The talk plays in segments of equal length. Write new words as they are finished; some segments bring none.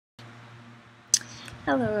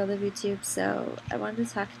Hello, World of YouTube. So I wanted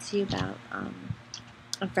to talk to you about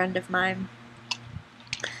a friend of mine.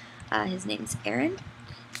 His name's Aaron,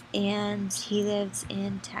 and he lives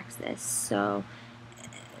in Texas, so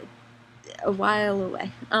a while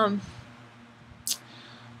away.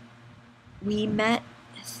 We met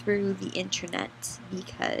through the internet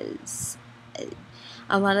because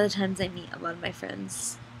a lot of the times I meet a lot of my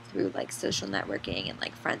friends through like social networking and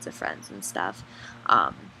like friends of friends and stuff.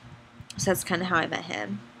 So that's kind of how I met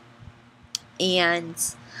him, and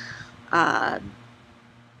uh,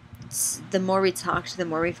 the more we talked, the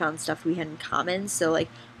more we found stuff we had in common. So like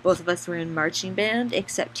both of us were in marching band,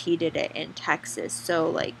 except he did it in Texas. So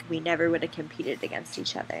like we never would have competed against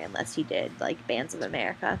each other unless he did like Bands of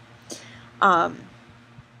America, um,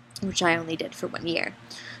 which I only did for 1 year.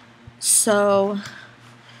 So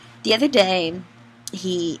the other day,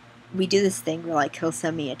 he we do this thing where like he'll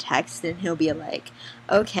send me a text and he'll be like,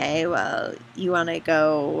 "Okay, well, you want to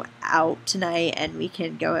go out tonight and we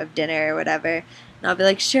can go have dinner or whatever." And I'll be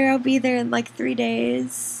like, "Sure, I'll be there in like 3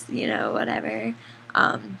 days, whatever."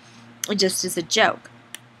 Um, just as a joke.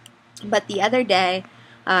 But the other day,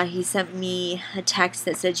 he sent me a text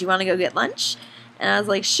that said, "You want to go get lunch?" And I was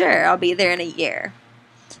like, "Sure, I'll be there in a year."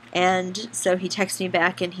 And so he texts me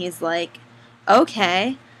back and he's like,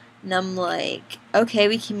 "Okay." And I'm like, "Okay,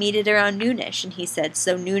 we can meet at around noonish." And he said,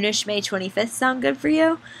 "So noonish May 25th sound good for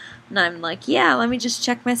you?" And I'm like, "Yeah, let me just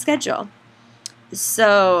check my schedule."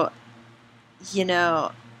 So, you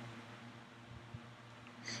know,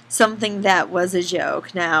 something that was a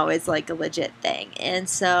joke now is like a legit thing. And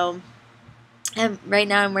so, right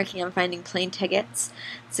now I'm working on finding plane tickets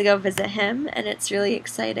to go visit him. And it's really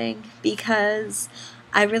exciting because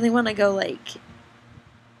I really want to go like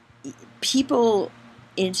people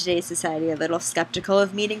in today's society are a little skeptical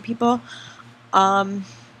of meeting people um,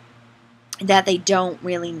 that they don't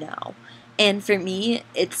really know. And for me,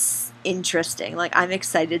 it's interesting. Like, I'm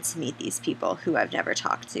excited to meet these people who I've never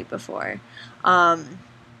talked to before. Um,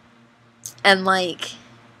 and, like,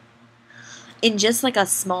 in just like a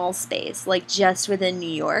small space, like just within New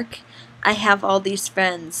York, I have all these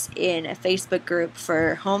friends in a Facebook group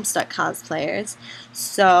for Homestuck cosplayers.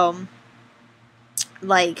 So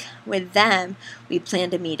like with them, we plan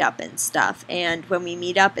to meet up and stuff. And when we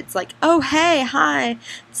meet up, it's like, "Oh, hey, hi,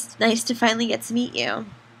 it's nice to finally get to meet you."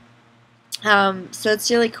 So it's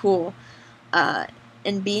really cool. Uh,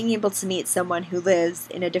 and being able to meet someone who lives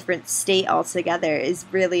in a different state altogether is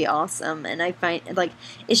really awesome. And I find like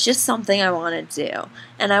it's just something I want to do.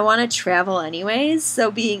 And I want to travel anyways. So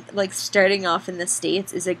being like starting off in the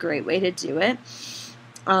States is a great way to do it.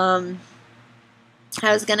 Um,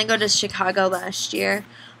 I was gonna go to Chicago last year,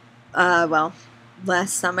 well,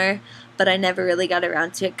 last summer, but I never really got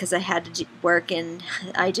around to it because I had to work and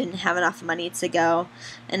I didn't have enough money to go.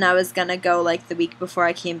 And I was gonna go like the week before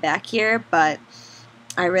I came back here, but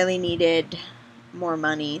I really needed more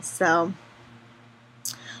money. So,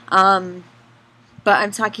 um, but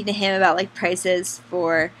I'm talking to him about like prices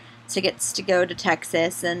for tickets to go to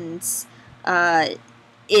Texas, and uh,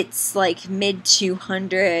 it's like mid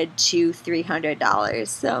 200 to $300.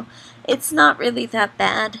 So it's not really that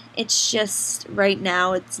bad. It's just right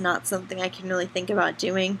now it's not something I can really think about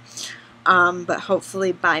doing. But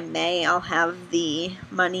hopefully by May I'll have the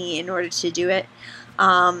money in order to do it.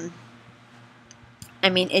 Um, I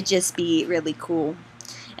mean, it'd just be really cool.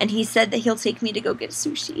 And he said that he'll take me to go get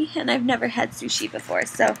sushi, and I've never had sushi before,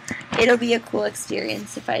 so it'll be a cool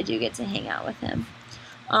experience if I do get to hang out with him.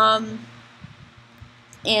 Um,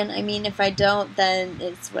 and I mean, if I don't, then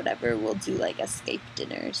it's whatever. We'll do like a Skype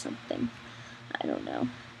dinner or something. I don't know.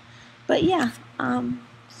 But yeah,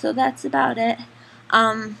 so that's about it.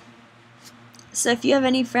 Um, so if you have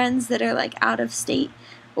any friends that are like out of state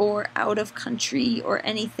or out of country or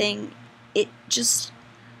anything, it just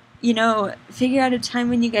figure out a time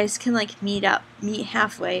when you guys can like meet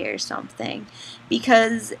halfway or something,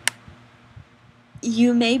 because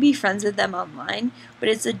you may be friends with them online, but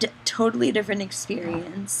it's a totally different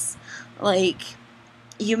experience. Like,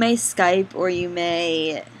 you may Skype or you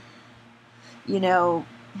may, you know,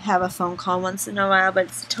 have a phone call once in a while, but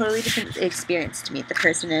it's a totally different experience to meet the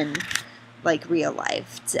person in like real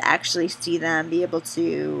life, to actually see them, be able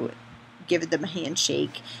to give them a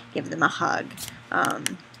handshake, give them a hug.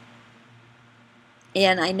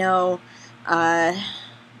 And I know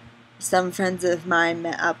some friends of mine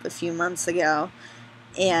met up a few months ago,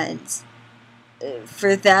 and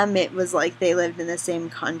for them it was like they lived in the same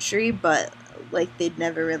country, but like they'd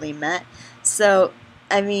never really met. So,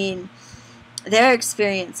 I mean, their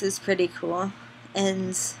experience is pretty cool.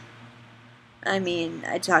 And I mean,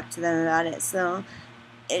 I talked to them about it, so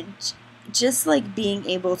it just like being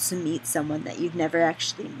able to meet someone that you've never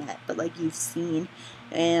actually met, but like you've seen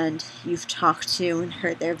and you've talked to and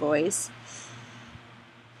heard their voice.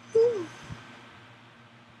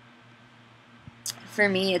 For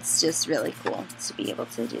me, it's just really cool to be able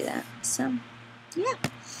to do that. So, yeah.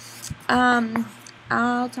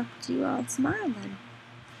 I'll talk to you all tomorrow then.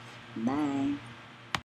 Bye.